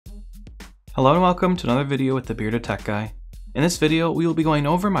Hello and welcome to another video with the Bearded Tech Guy. In this video, we will be going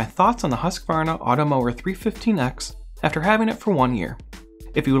over my thoughts on the Husqvarna Automower 315X after having it for 1 year.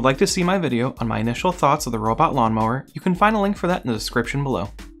 If you would like to see my video on my initial thoughts of the robot lawnmower, you can find a link for that in the description below.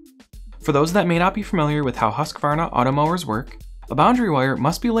 For those that may not be familiar with how Husqvarna Automowers work, a boundary wire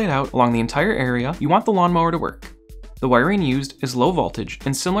must be laid out along the entire area you want the lawnmower to work. The wiring used is low voltage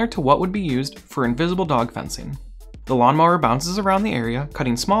and similar to what would be used for invisible dog fencing. The lawnmower bounces around the area,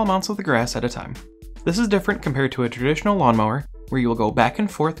 cutting small amounts of the grass at a time. This is different compared to a traditional lawnmower, where you will go back and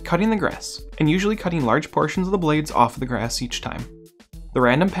forth cutting the grass, and usually cutting large portions of the blades off of the grass each time. The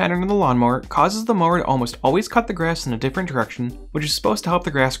random pattern of the lawnmower causes the mower to almost always cut the grass in a different direction, which is supposed to help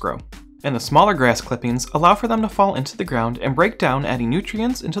the grass grow. And the smaller grass clippings allow for them to fall into the ground and break down, adding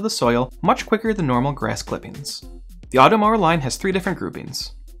nutrients into the soil much quicker than normal grass clippings. The Automower line has 3 different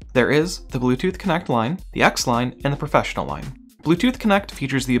groupings. There is the Bluetooth Connect line, the X line, and the Professional line. Bluetooth Connect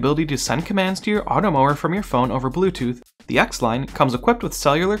features the ability to send commands to your Automower from your phone over Bluetooth. The X line comes equipped with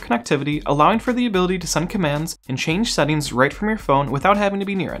cellular connectivity, allowing for the ability to send commands and change settings right from your phone without having to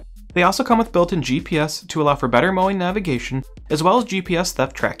be near it. They also come with built-in GPS to allow for better mowing navigation, as well as GPS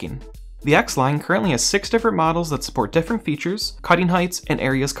theft tracking. The X line currently has 6 different models that support different features, cutting heights, and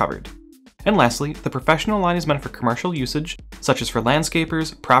areas covered. And lastly, the Professional line is meant for commercial usage, such as for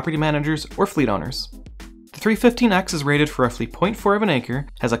landscapers, property managers, or fleet owners. The 315X is rated for roughly 0.4 of an acre,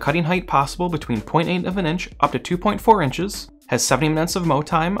 has a cutting height possible between 0.8 of an inch up to 2.4 inches, has 70 minutes of mow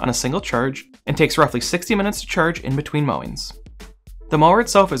time on a single charge, and takes roughly 60 minutes to charge in between mowings. The mower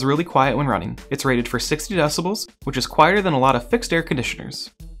itself is really quiet when running. It's rated for 60 decibels, which is quieter than a lot of fixed air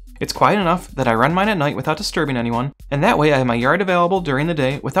conditioners. It's quiet enough that I run mine at night without disturbing anyone, and that way I have my yard available during the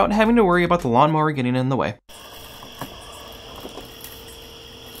day without having to worry about the lawnmower getting in the way.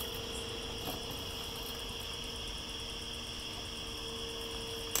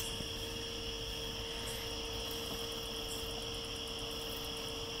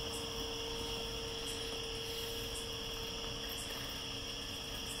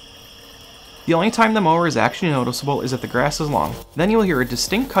 The only time the mower is actually noticeable is if the grass is long. Then you will hear a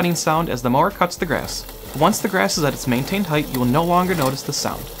distinct cutting sound as the mower cuts the grass. Once the grass is at its maintained height, you will no longer notice the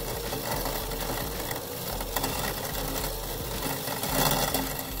sound.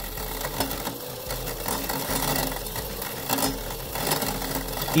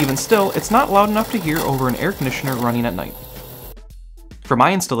 Even still, it's not loud enough to hear over an air conditioner running at night. For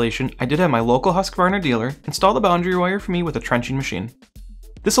my installation, I did have my local Husqvarna dealer install the boundary wire for me with a trenching machine.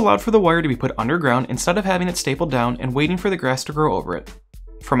 This allowed for the wire to be put underground instead of having it stapled down and waiting for the grass to grow over it.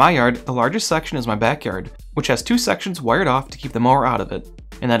 For my yard, the largest section is my backyard, which has 2 sections wired off to keep the mower out of it,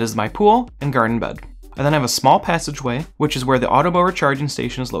 and that is my pool and garden bed. I then have a small passageway, which is where the Automower charging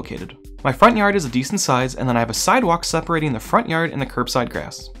station is located. My front yard is a decent size, and then I have a sidewalk separating the front yard and the curbside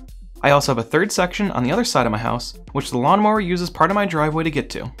grass. I also have a 3rd section on the other side of my house, which the lawnmower uses part of my driveway to get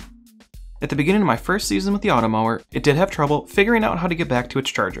to. At the beginning of my first season with the Automower, it did have trouble figuring out how to get back to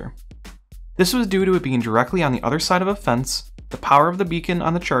its charger. This was due to it being directly on the other side of a fence, the power of the beacon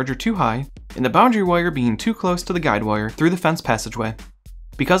on the charger too high, and the boundary wire being too close to the guide wire through the fence passageway.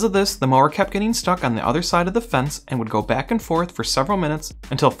 Because of this, the mower kept getting stuck on the other side of the fence and would go back and forth for several minutes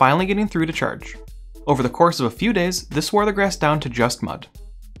until finally getting through to charge. Over the course of a few days, this wore the grass down to just mud.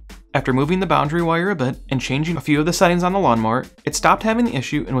 After moving the boundary wire a bit and changing a few of the settings on the lawnmower, it stopped having the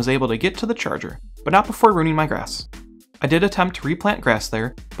issue and was able to get to the charger, but not before ruining my grass. I did attempt to replant grass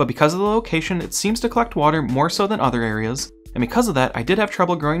there, but because of the location it seems to collect water more so than other areas, and because of that I did have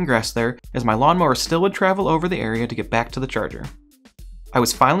trouble growing grass there as my lawnmower still would travel over the area to get back to the charger. I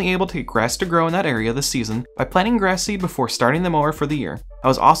was finally able to get grass to grow in that area this season by planting grass seed before starting the mower for the year. I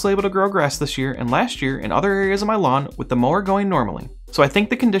was also able to grow grass this year and last year in other areas of my lawn with the mower going normally, so I think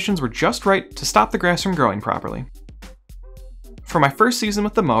the conditions were just right to stop the grass from growing properly. For my first season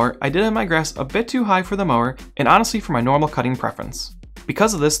with the mower, I did have my grass a bit too high for the mower and honestly for my normal cutting preference.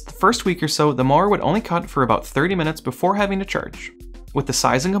 Because of this, the first week or so the mower would only cut for about 30 minutes before having to charge. With the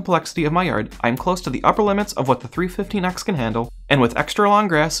size and complexity of my yard, I am close to the upper limits of what the 315X can handle, and with extra long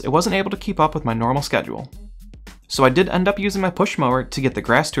grass, it wasn't able to keep up with my normal schedule. So I did end up using my push mower to get the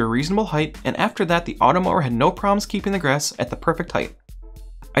grass to a reasonable height, and after that the Automower had no problems keeping the grass at the perfect height.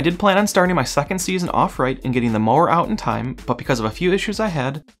 I did plan on starting my second season off right and getting the mower out in time, but because of a few issues I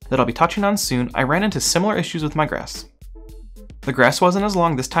had, that I'll be touching on soon, I ran into similar issues with my grass. The grass wasn't as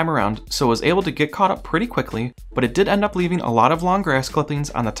long this time around, so I was able to get caught up pretty quickly, but it did end up leaving a lot of long grass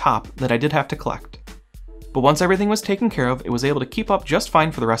clippings on the top that I did have to collect. But once everything was taken care of, it was able to keep up just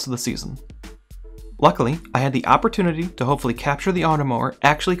fine for the rest of the season. Luckily, I had the opportunity to hopefully capture the Automower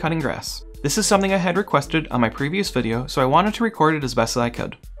actually cutting grass. This is something I had requested on my previous video, so I wanted to record it as best as I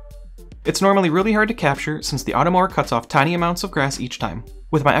could. It's normally really hard to capture since the Automower cuts off tiny amounts of grass each time.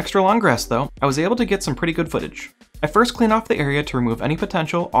 With my extra long grass though, I was able to get some pretty good footage. I first cleaned off the area to remove any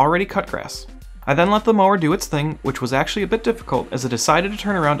potential already cut grass. I then let the mower do its thing, which was actually a bit difficult as it decided to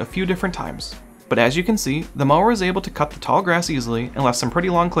turn around a few different times. But as you can see, the mower was able to cut the tall grass easily and left some pretty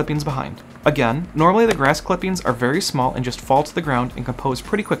long clippings behind. Again, normally the grass clippings are very small and just fall to the ground and compose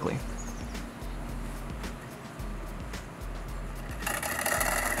pretty quickly.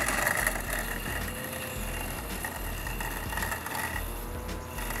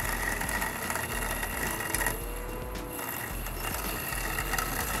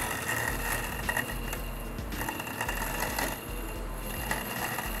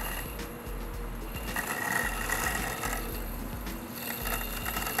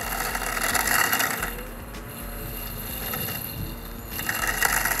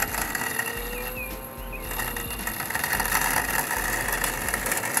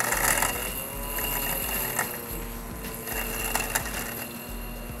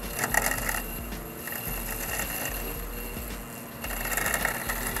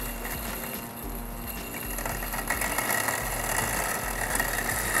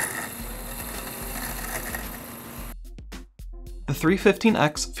 The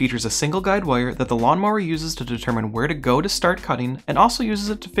 315X features a single guide wire that the lawnmower uses to determine where to go to start cutting and also uses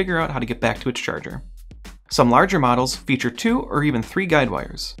it to figure out how to get back to its charger. Some larger models feature 2 or even 3 guide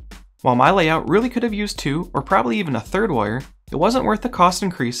wires. While my layout really could have used 2 or probably even a third wire, it wasn't worth the cost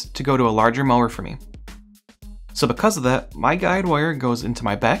increase to go to a larger mower for me. So because of that, my guide wire goes into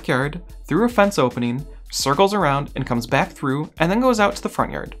my backyard, through a fence opening, circles around and comes back through and then goes out to the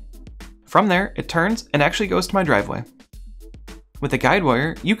front yard. From there, it turns and actually goes to my driveway. With the guide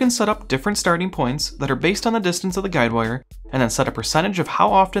wire, you can set up different starting points that are based on the distance of the guide wire and then set a percentage of how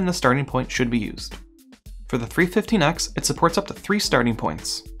often the starting point should be used. For the 315X, it supports up to 3 starting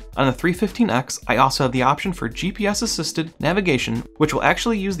points. On the 315X, I also have the option for GPS-assisted navigation, which will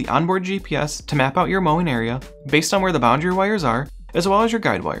actually use the onboard GPS to map out your mowing area based on where the boundary wires are, as well as your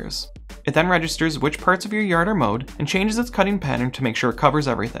guide wires. It then registers which parts of your yard are mowed and changes its cutting pattern to make sure it covers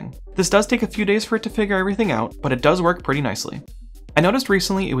everything. This does take a few days for it to figure everything out, but it does work pretty nicely. I noticed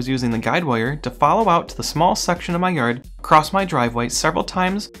recently it was using the guide wire to follow out to the small section of my yard across my driveway several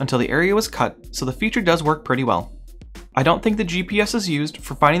times until the area was cut, so the feature does work pretty well. I don't think the GPS is used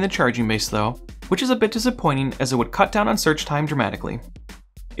for finding the charging base though, which is a bit disappointing as it would cut down on search time dramatically.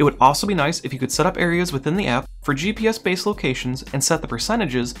 It would also be nice if you could set up areas within the app for GPS-based locations and set the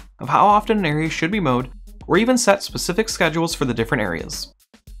percentages of how often an area should be mowed, or even set specific schedules for the different areas.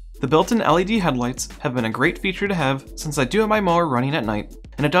 The built-in LED headlights have been a great feature to have since I do have my mower running at night,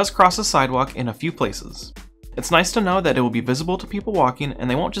 and it does cross the sidewalk in a few places. It's nice to know that it will be visible to people walking and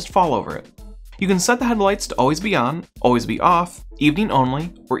they won't just fall over it. You can set the headlights to always be on, always be off, evening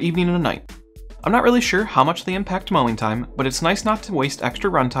only, or evening and night. I'm not really sure how much they impact mowing time, but it's nice not to waste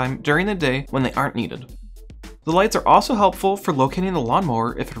extra runtime during the day when they aren't needed. The lights are also helpful for locating the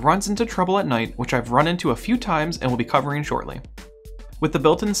lawnmower if it runs into trouble at night, which I've run into a few times and will be covering shortly. With the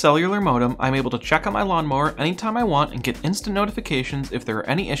built-in cellular modem, I'm able to check on my lawnmower anytime I want and get instant notifications if there are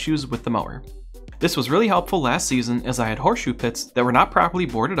any issues with the mower. This was really helpful last season as I had horseshoe pits that were not properly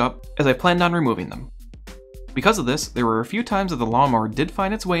boarded up as I planned on removing them. Because of this, there were a few times that the lawnmower did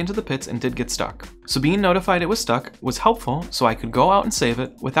find its way into the pits and did get stuck. So being notified it was stuck was helpful so I could go out and save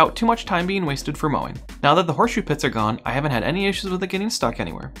it without too much time being wasted for mowing. Now that the horseshoe pits are gone, I haven't had any issues with it getting stuck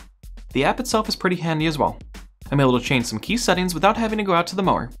anywhere. The app itself is pretty handy as well. I'm able to change some key settings without having to go out to the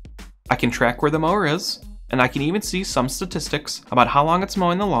mower. I can track where the mower is, and I can even see some statistics about how long it's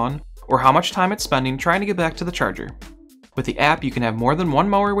mowing the lawn or how much time it's spending trying to get back to the charger. With the app, you can have more than one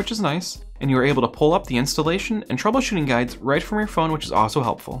mower, which is nice, and you are able to pull up the installation and troubleshooting guides right from your phone, which is also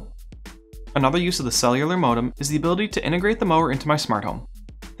helpful. Another use of the cellular modem is the ability to integrate the mower into my smart home.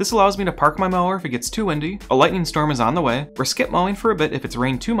 This allows me to park my mower if it gets too windy, a lightning storm is on the way, or skip mowing for a bit if it's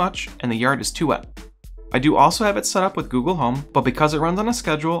rained too much and the yard is too wet. I do also have it set up with Google Home, but because it runs on a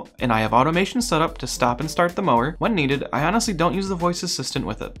schedule and I have automation set up to stop and start the mower when needed, I honestly don't use the voice assistant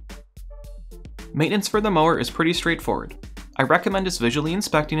with it. Maintenance for the mower is pretty straightforward. I recommend just visually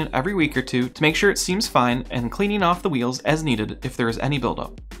inspecting it every week or two to make sure it seems fine and cleaning off the wheels as needed if there is any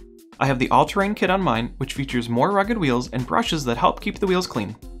buildup. I have the all-terrain kit on mine, which features more rugged wheels and brushes that help keep the wheels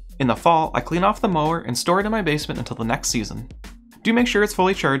clean. In the fall, I clean off the mower and store it in my basement until the next season. Do make sure it's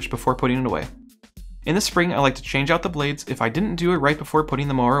fully charged before putting it away. In the spring, I like to change out the blades if I didn't do it right before putting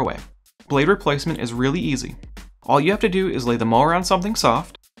the mower away. Blade replacement is really easy. All you have to do is lay the mower on something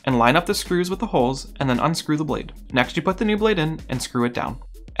soft, and line up the screws with the holes, and then unscrew the blade. Next you put the new blade in and screw it down.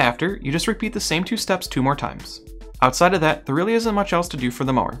 After, you just repeat the same 2 steps 2 more times. Outside of that, there really isn't much else to do for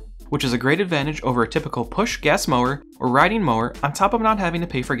the mower. which is a great advantage over a typical push gas mower or riding mower on top of not having to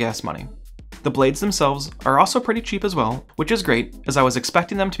pay for gas money. The blades themselves are also pretty cheap as well, which is great as I was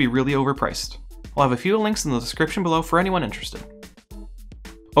expecting them to be really overpriced. I'll have a few links in the description below for anyone interested.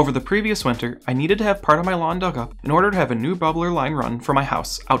 Over the previous winter, I needed to have part of my lawn dug up in order to have a new bubbler line run from my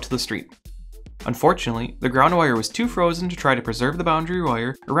house out to the street. Unfortunately, the ground wire was too frozen to try to preserve the boundary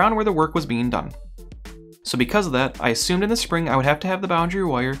wire around where the work was being done. So because of that, I assumed in the spring I would have to have the boundary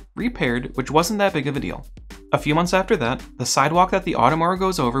wire repaired, which wasn't that big of a deal. A few months after that, the sidewalk that the Automower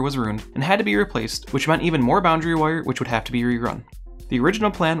goes over was ruined and had to be replaced, which meant even more boundary wire which would have to be rerun. The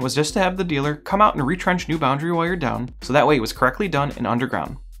original plan was just to have the dealer come out and retrench new boundary wire down, so that way it was correctly done and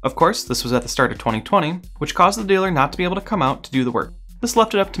underground. Of course, this was at the start of 2020, which caused the dealer not to be able to come out to do the work. This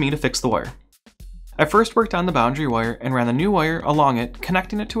left it up to me to fix the wire. I first worked on the boundary wire and ran the new wire along it,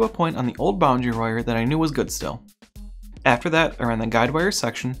 connecting it to a point on the old boundary wire that I knew was good still. After that, I ran the guide wire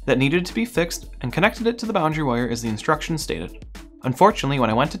section that needed to be fixed and connected it to the boundary wire as the instructions stated. Unfortunately, when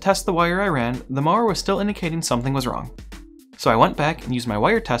I went to test the wire I ran, the mower was still indicating something was wrong. So I went back and used my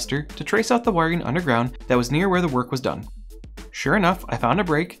wire tester to trace out the wiring underground that was near where the work was done. Sure enough, I found a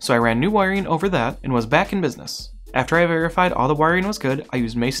break, so I ran new wiring over that and was back in business. After I verified all the wiring was good, I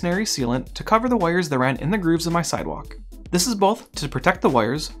used masonry sealant to cover the wires that ran in the grooves of my sidewalk. This is both to protect the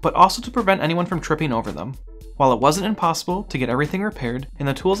wires, but also to prevent anyone from tripping over them. While it wasn't impossible to get everything repaired and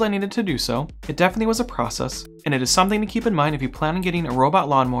the tools I needed to do so, it definitely was a process, and it is something to keep in mind if you plan on getting a robot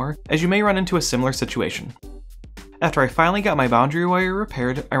lawnmower, as you may run into a similar situation. After I finally got my boundary wire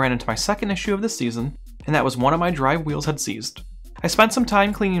repaired, I ran into my second issue of the season, and that was one of my drive wheels had seized. I spent some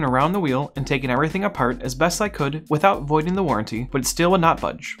time cleaning around the wheel and taking everything apart as best I could without voiding the warranty, but it still would not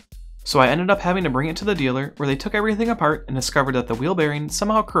budge. So I ended up having to bring it to the dealer, where they took everything apart and discovered that the wheel bearing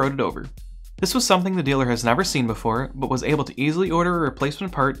somehow corroded over. This was something the dealer has never seen before, but was able to easily order a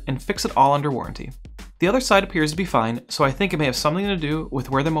replacement part and fix it all under warranty. The other side appears to be fine, so I think it may have something to do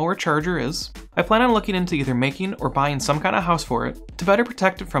with where the mower charger is. I plan on looking into either making or buying some kind of house for it to better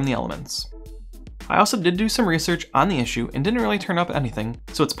protect it from the elements. I also did do some research on the issue and didn't really turn up anything,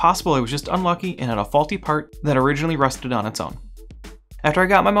 so it's possible I was just unlucky and had a faulty part that originally rusted on its own. After I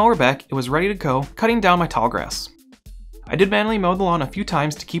got my mower back, it was ready to go, cutting down my tall grass. I did manually mow the lawn a few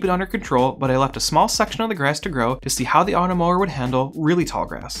times to keep it under control, but I left a small section of the grass to grow to see how the Automower would handle really tall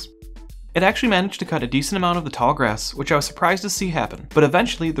grass. It actually managed to cut a decent amount of the tall grass, which I was surprised to see happen, but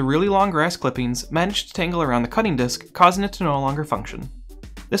eventually the really long grass clippings managed to tangle around the cutting disc, causing it to no longer function.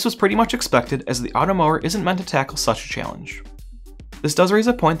 This was pretty much expected, as the Automower isn't meant to tackle such a challenge. This does raise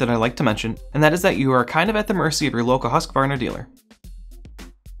a point that I like to mention, and that is that you are kind of at the mercy of your local Husqvarna dealer.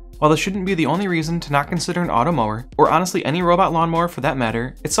 While this shouldn't be the only reason to not consider an Automower, or honestly any robot lawnmower for that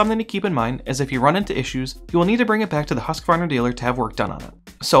matter, it's something to keep in mind, as if you run into issues, you will need to bring it back to the Husqvarna dealer to have work done on it.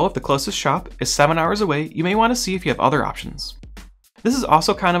 So if the closest shop is 7 hours away, you may want to see if you have other options. This is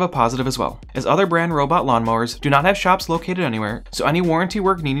also kind of a positive as well, as other brand robot lawnmowers do not have shops located anywhere, so any warranty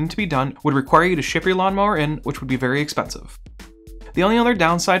work needing to be done would require you to ship your lawnmower in, which would be very expensive. The only other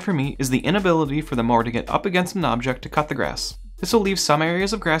downside for me is the inability for the mower to get up against an object to cut the grass. This will leave some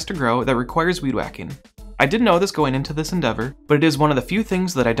areas of grass to grow that requires weed whacking. I didn't know this going into this endeavor, but it is one of the few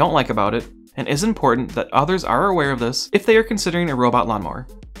things that I don't like about it, and is important that others are aware of this if they are considering a robot lawnmower.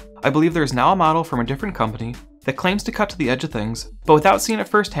 I believe there is now a model from a different company that claims to cut to the edge of things, but without seeing it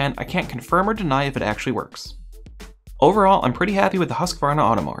firsthand, I can't confirm or deny if it actually works. Overall, I'm pretty happy with the Husqvarna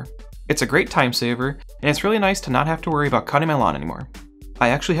Automower. It's a great time saver, and it's really nice to not have to worry about cutting my lawn anymore. I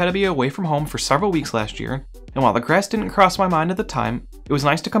actually had to be away from home for several weeks last year, and while the grass didn't cross my mind at the time, it was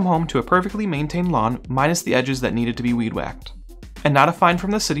nice to come home to a perfectly maintained lawn minus the edges that needed to be weed whacked. And not a fine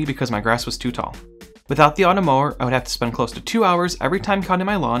from the city because my grass was too tall. Without the Automower, I would have to spend close to 2 hours every time cutting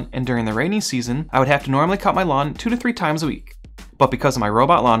my lawn, and during the rainy season, I would have to normally cut my lawn 2 to 3 times a week. But because of my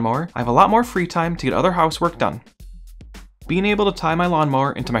robot lawnmower, I have a lot more free time to get other housework done. Being able to tie my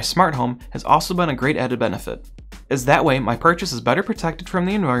lawnmower into my smart home has also been a great added benefit, as that way my purchase is better protected from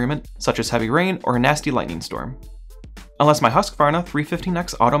the environment, such as heavy rain or a nasty lightning storm. Unless my Husqvarna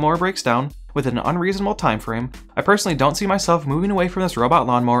 315X Automower breaks down within an unreasonable time frame, I personally don't see myself moving away from this robot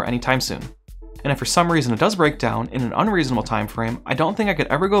lawnmower anytime soon. And if for some reason it does break down in an unreasonable time frame, I don't think I could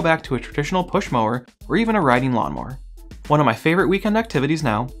ever go back to a traditional push mower or even a riding lawnmower. One of my favorite weekend activities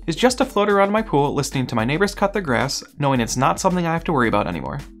now is just to float around my pool listening to my neighbors cut their grass, knowing it's not something I have to worry about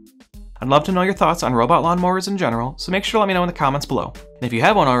anymore. I'd love to know your thoughts on robot lawnmowers in general, so make sure to let me know in the comments below. And if you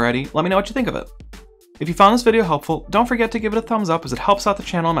have one already, let me know what you think of it. If you found this video helpful, don't forget to give it a thumbs up as it helps out the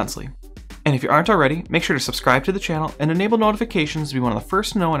channel immensely. And if you aren't already, make sure to subscribe to the channel and enable notifications to be one of the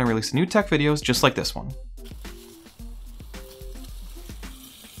first to know when I release new tech videos just like this one.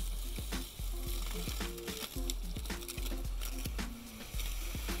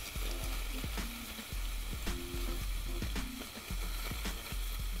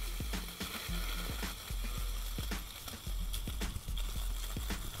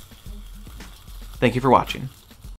 Thank you for watching.